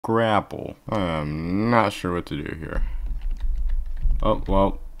grapple. I'm not sure what to do here. Oh,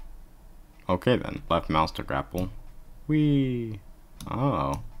 well. Okay then. Left mouse to grapple. Whee.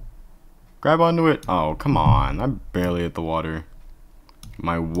 Oh. Grab onto it. Oh, come on. I barely hit the water.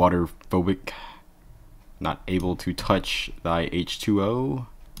 My water phobic. Not able to touch thy H2O.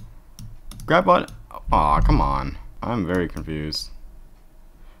 Grab on. Aw, come on. I'm very confused.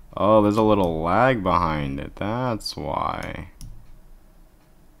 Oh, there's a little lag behind it. That's why.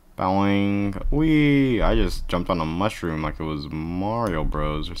 Bowing. Wee! I just jumped on a mushroom like it was Mario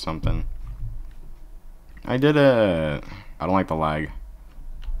Bros. Or something. I did it! I don't like the lag.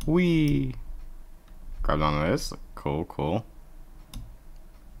 Wee! Grabbed onto this. Cool, cool.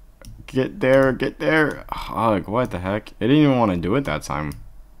 Get there, get there! Ugh, what the heck? It didn't even want to do it that time.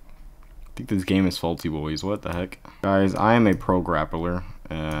 I think this game is faulty, boys. What the heck? Guys, I am a pro grappler,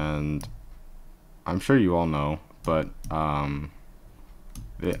 and I'm sure you all know, but I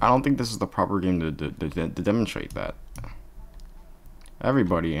don't think this is the proper game to demonstrate that.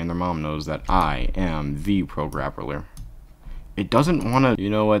 Everybody and their mom knows that I am the pro grappler. It doesn't want to, you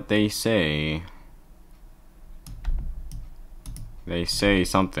know what they say. They say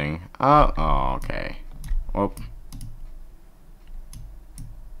something. Oh, okay. Well.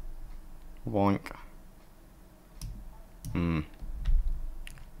 Boink.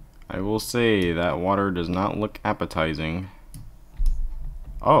 I will say that water does not look appetizing.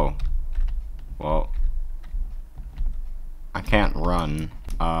 Oh. Well. I can't run.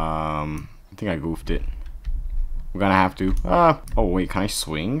 I think I goofed it. I'm gonna have to. Oh wait, can I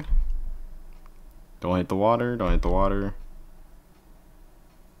swing? Don't hit the water, don't hit the water.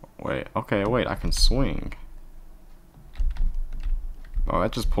 Wait, okay, wait, I can swing. Oh,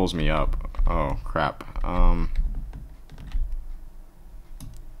 that just pulls me up. Oh, crap. Hold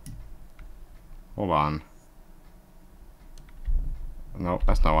on. Nope,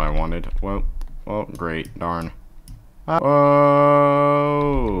 that's not what I wanted. Well, great, darn. Oh,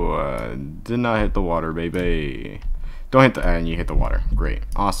 did not hit the water, baby. Don't hit the, and you hit the water. Great,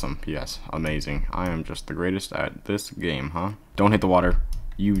 awesome, yes, amazing. I am just the greatest at this game, huh? Don't hit the water.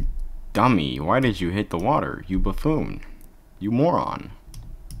 You dummy, why did you hit the water? You buffoon. You moron.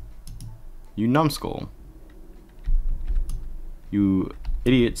 You numbskull. You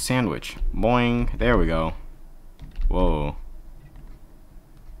idiot sandwich. Boing. There we go. Whoa.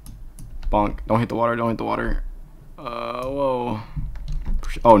 Bonk. Don't hit the water, don't hit the water. Whoa.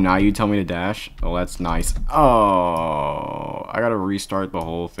 Oh, now you tell me to dash? Oh, that's nice. Oh, I gotta restart the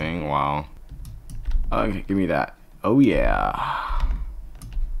whole thing. Wow. Okay, give me that. Oh, yeah.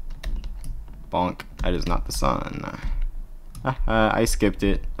 Bonk. That is not the sun. I skipped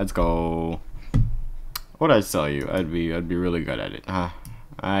it. Let's go. What'd I tell you? I'd be really good at it.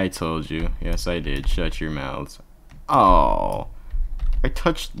 I told you. Yes, I did. Shut your mouths. Oh, I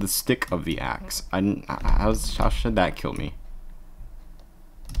touched the stick of the axe. I didn't. How should that kill me?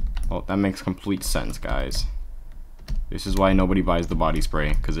 Well, that makes complete sense, guys. This is why nobody buys the body spray,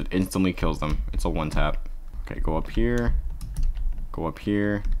 because it instantly kills them. It's a one tap. Okay, go up here. Go up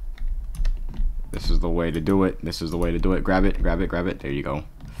here. This is the way to do it. This is the way to do it. Grab it, grab it, grab it. There you go.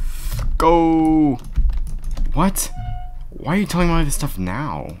 Go! What? Why are you telling me all this stuff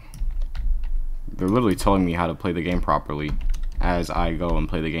now? They're literally telling me how to play the game properly as I go and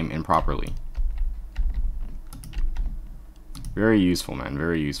play the game improperly. Very useful, man.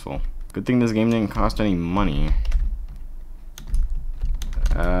 Very useful. Good thing this game didn't cost any money.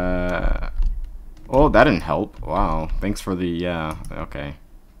 Oh, that didn't help. Wow. Thanks for the, yeah. Okay.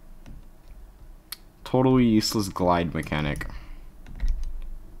 Totally useless glide mechanic.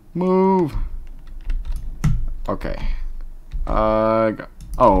 Move. Okay.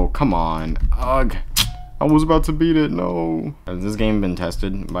 Oh, come on. Ugh. I was about to beat it. No. Has this game been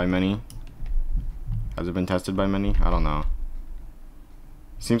tested by many? Has it been tested by many? I don't know.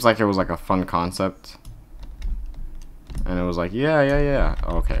 Seems like it was like a fun concept. And it was like, yeah.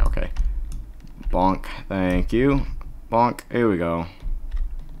 Okay. Bonk. Thank you. Bonk. Here we go.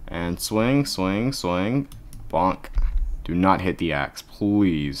 And swing. Bonk. Do not hit the axe,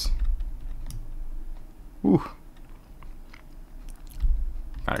 please. Whew.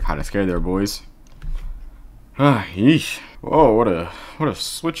 Got kinda scared there, boys. Yeesh. Whoa, what a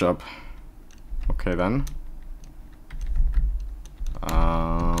switch up. Okay then.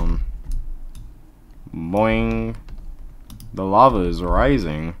 Boing. The lava is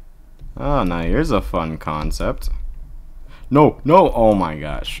rising. Oh, now here's a fun concept. No, oh my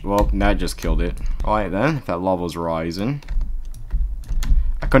gosh. Well, that just killed it. Alright then, if that lava's rising.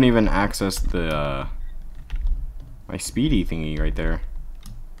 I couldn't even access the, my speedy thingy right there.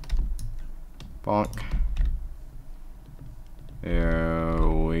 Bonk. There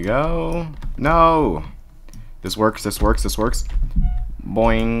we go. No! This works, this works, this works.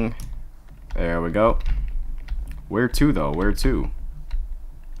 Boing. There we go. Where to, though? Where to?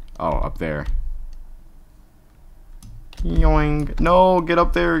 Oh, up there. Yoing. No, get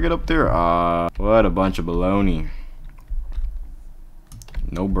up there, get up there. What a bunch of baloney.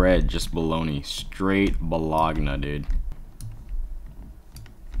 No bread, just baloney. Straight bologna, dude.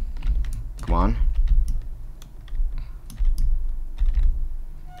 Come on.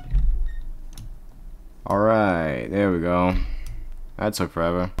 Alright, there we go. That took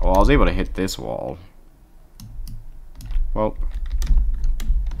forever. Oh, I was able to hit this wall. Well.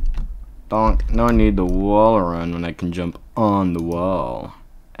 Donk. No need the wall run when I can jump on the wall.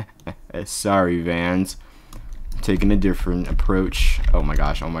 Sorry, Vans. Taking a different approach. Oh my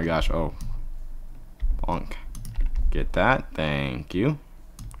gosh, oh my gosh, oh. Bonk. Get that, thank you.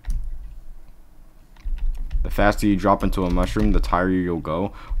 The faster you drop into a mushroom, the higher you'll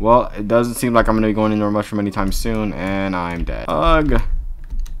go. Well, it doesn't seem like I'm going to be going into a mushroom anytime soon, and I'm dead. Ugh.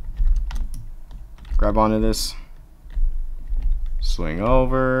 Grab onto this. Swing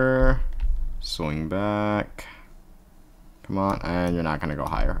over. Swing back. Come on, and you're not going to go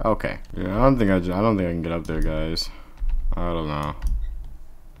higher. Okay. Yeah, I don't think I can get up there, guys. I don't know.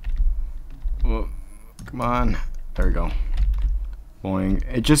 Well, come on. There we go. Boing.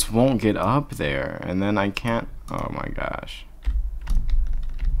 It just won't get up there, and then I can't. Oh my gosh,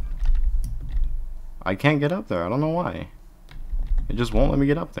 I can't get up there. I don't know why. It just won't let me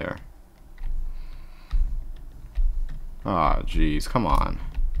get up there. Oh jeez, come on.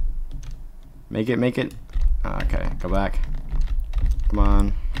 Make it, make it. Okay, go back. Come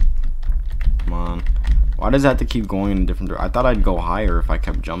on, come on. Why does that have to keep going in a different direction? I thought I'd go higher if I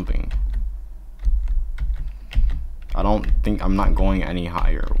kept jumping. I don't think I'm not going any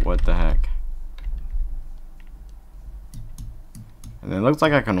higher. What the heck? And it looks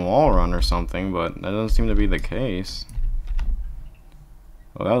like I can wall run or something, but that doesn't seem to be the case.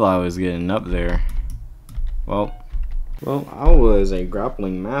 Well, I thought I was getting up there. Well, I was a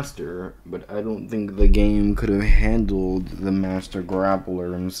grappling master, but I don't think the game could have handled the master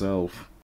grappler himself.